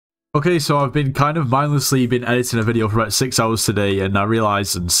Okay, so I've been kind of mindlessly editing a video for about 6 hours today, and I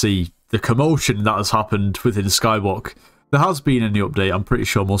realise and see the commotion that has happened within Skyblock. There has been a new update. I'm pretty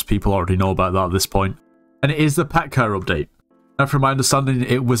sure most people already know about that at this point. And it is the pet care update. Now, from my understanding,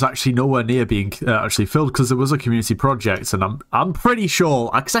 it was actually nowhere near being actually filled because there was a community project, and I'm pretty sure,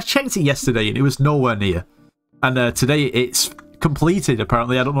 because I checked it yesterday and it was nowhere near. And today it's completed,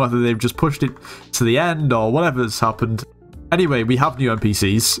 apparently. I don't know whether they've just pushed it to the end or whatever's happened. Anyway, we have new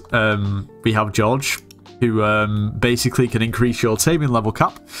NPCs. We have George, who basically can increase your taming level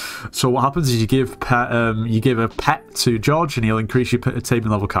cap. So what happens is you give a pet to George, and he'll increase your taming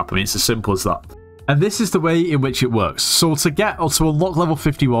level cap. I mean, it's as simple as that. And this is the way in which it works. So to unlock level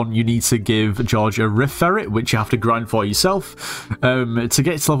 51, you need to give George a Rift Ferret, which you have to grind for yourself. To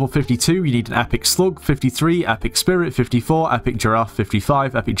get to level 52, you need an Epic Slug, 53, Epic Spirit, 54, Epic Giraffe,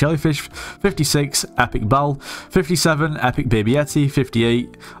 55, Epic Jellyfish, 56, Epic Bell, 57, Epic Baby Yeti,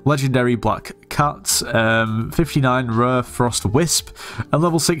 58, Legendary Black Cat, 59, Rare Frost Wisp, and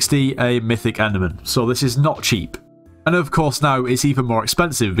level 60, a Mythic Enderman. So this is not cheap. And of course now it's even more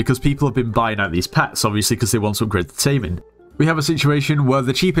expensive because people have been buying out these pets, obviously, because they want to upgrade the taming. We have a situation where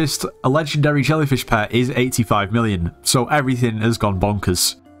the cheapest legendary jellyfish pet is 85 million, so everything has gone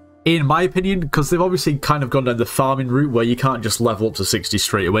bonkers. In my opinion, because they've obviously kind of gone down the farming route where you can't just level up to 60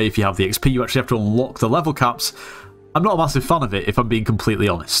 straight away if you have the XP, you actually have to unlock the level caps. I'm not a massive fan of it, if I'm being completely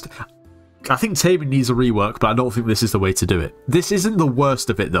honest. I think taming needs a rework, but I don't think this is the way to do it. This isn't the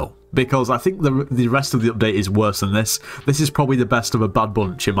worst of it, though, because I think the rest of the update is worse than this. This is probably the best of a bad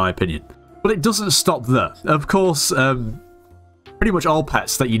bunch, in my opinion. But it doesn't stop there. Of course, pretty much all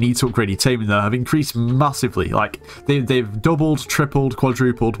pets that you need to upgrade your taming there have increased massively. Like, they've doubled, tripled,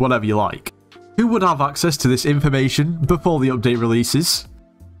 quadrupled, whatever you like. Who would have access to this information before the update releases?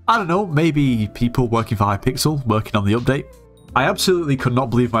 I don't know, maybe people working for Hypixel, working on the update. I absolutely could not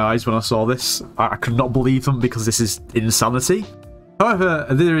believe my eyes when I saw this. I could not believe them because this is insanity. However,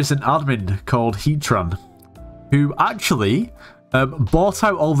 there is an admin called Heatran who actually bought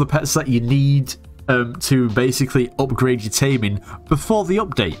out all the pets that you need to basically upgrade your taming before the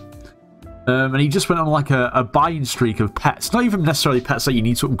update. And he just went on like a buying streak of pets. Not even necessarily pets that you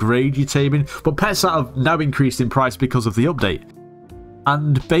need to upgrade your taming, but pets that have now increased in price because of the update.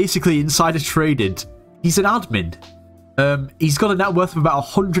 And basically, Insider Traded, he's an admin. He's got a net worth of about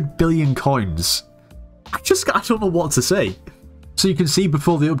 100 billion coins. I don't know what to say. So you can see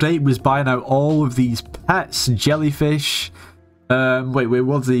before the update, he was buying out all of these pets, jellyfish.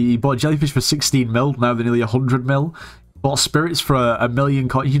 He bought jellyfish for 16 mil, now they're nearly 100 mil. Bought spirits for a million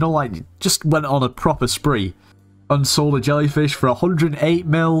coins. You know, like, just went on a proper spree. And sold a jellyfish for 108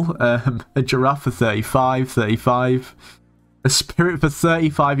 mil, a giraffe for 35. A spirit for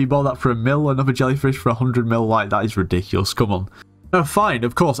 35, he bought that for a mil, another jellyfish for 100 mil, like, that is ridiculous, come on. Now, fine,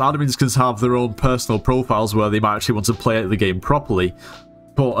 of course, admins can have their own personal profiles where they might actually want to play out the game properly,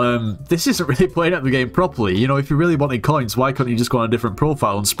 but this isn't really playing out the game properly. You know, if you really wanted coins, why couldn't you just go on a different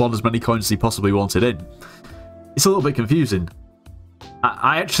profile and spawn as many coins as you possibly wanted in? It's a little bit confusing.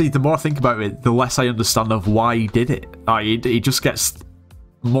 I actually, the more I think about it, the less I understand of why he did it. It just gets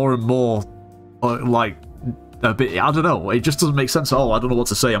more and more, like, a bit, I don't know, it just doesn't make sense at all. I don't know what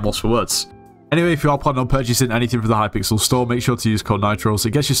to say, I'm lost for words. Anyway, if you are planning on purchasing anything from the Hypixel store, make sure to use code NITROS, it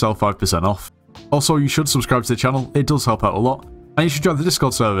gets yourself 5% off. Also, you should subscribe to the channel, it does help out a lot. And you should join the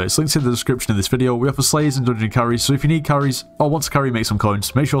Discord server, it's linked in the description of this video. We offer slayers and dungeon carries, so if you need carries, or want to carry make some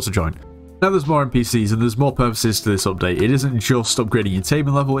coins, make sure to join. Now there's more NPCs and there's more purposes to this update. It isn't just upgrading your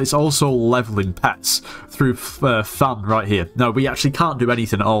taming level, it's also leveling pets through Fan right here. Now, we actually can't do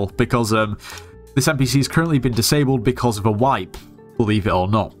anything at all because this NPC has currently been disabled because of a wipe, believe it or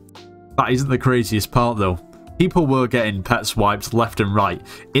not. That isn't the craziest part though. People were getting pets wiped left and right.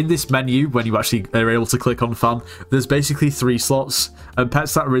 In this menu, when you actually are able to click on Fan, there's basically 3 slots, and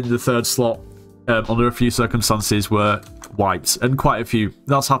pets that were in the 3rd slot under a few circumstances were wiped, and quite a few.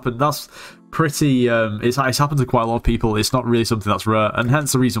 That's happened. That's pretty, it's happened to quite a lot of people. It's not really something that's rare, and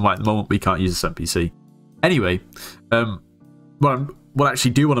hence the reason why at the moment we can't use this NPC. Anyway, what I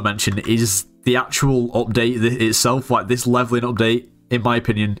actually do want to mention is the actual update itself. Like, this leveling update, in my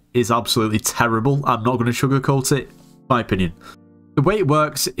opinion, is absolutely terrible. I'm not going to sugarcoat it, my opinion. The way it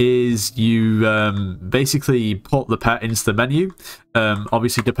works is you basically put the pet into the menu.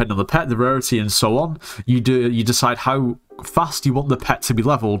 Obviously, depending on the pet, the rarity, and so on, you decide how fast you want the pet to be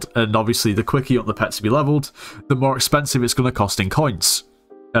leveled, and obviously, the quicker you want the pet to be leveled, the more expensive it's going to cost in coins,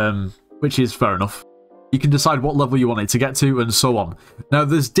 which is fair enough. You can decide what level you want it to get to, and so on. Now,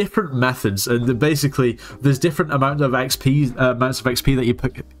 there's different methods, and basically, there's different amounts of XP that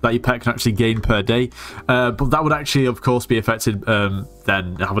your pet can actually gain per day. But that would actually, of course, be affected,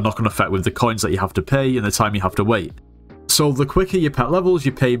 then have a knock-on effect with the coins that you have to pay and the time you have to wait. So the quicker your pet levels,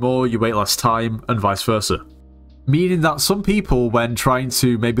 you pay more, you wait less time, and vice versa. Meaning that some people, when trying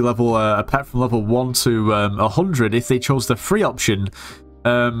to maybe level a pet from level 1 to 100, if they chose the free option,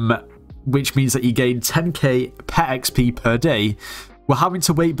 which means that you gain 10k pet XP per day, we're having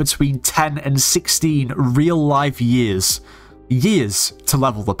to wait between 10 and 16 real-life years to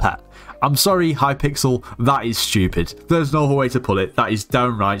level the pet. I'm sorry, Hypixel, that is stupid. There's no other way to put it. That is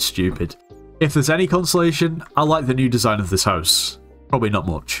downright stupid. If there's any consolation, I like the new design of this house. Probably not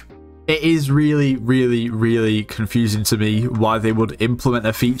much. It is really confusing to me why they would implement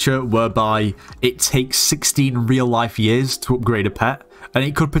a feature whereby it takes 16 real-life years to upgrade a pet, and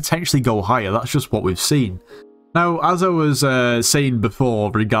it could potentially go higher. That's just what we've seen. Now, as I was saying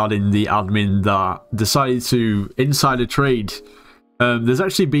before regarding the admin that decided to insider trade, there's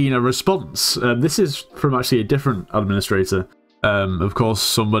actually been a response. This is from actually a different administrator. Of course,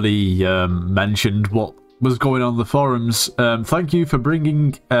 somebody mentioned what was going on in the forums. Thank you for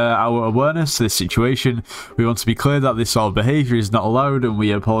bringing our awareness to this situation. We want to be clear that this sort of behaviour is not allowed, and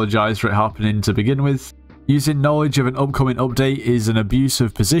we apologise for it happening to begin with. Using knowledge of an upcoming update is an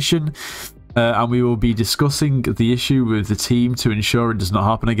abusive position, and we will be discussing the issue with the team to ensure it does not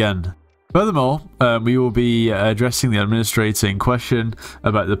happen again. Furthermore, we will be addressing the administrator in question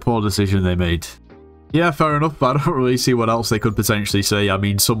about the poor decision they made. Yeah, fair enough, but I don't really see what else they could potentially say. I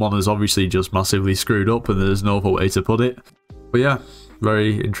mean, someone has obviously just massively screwed up, and there's no other way to put it. But yeah,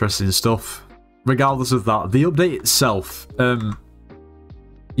 very interesting stuff. Regardless of that, the update itself,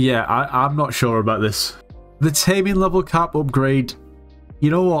 yeah, I'm not sure about this. The taming level cap upgrade, you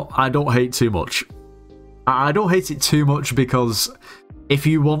know what, I don't hate too much. I don't hate it too much because if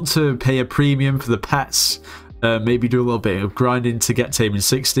you want to pay a premium for the pets, maybe do a little bit of grinding to get taming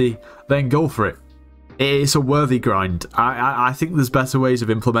 60, then go for it. It's a worthy grind. I think there's better ways of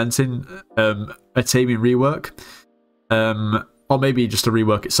implementing a taming rework. Or maybe just a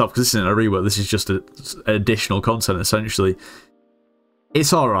rework itself, because this isn't a rework, this is just additional content, essentially.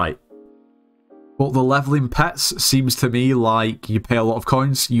 It's alright. But the leveling pets seems to me like you pay a lot of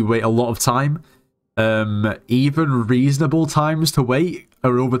coins, you wait a lot of time. Even reasonable times to wait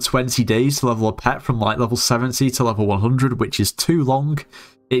are over 20 days to level a pet from like level 70 to level 100, which is too long.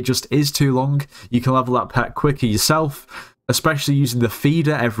 It just is too long. You can level that pet quicker yourself, especially using the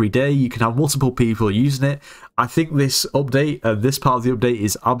feeder every day. You can have multiple people using it. I think this update, this part of the update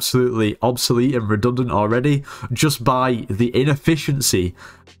is absolutely obsolete and redundant already, just by the inefficiency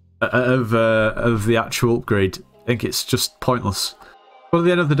of the actual upgrade. I think it's just pointless. But at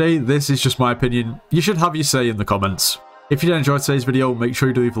the end of the day, this is just my opinion. You should have your say in the comments. If you did enjoy today's video, make sure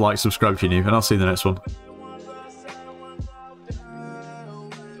you do leave a like, subscribe if you're new, and I'll see you in the next one.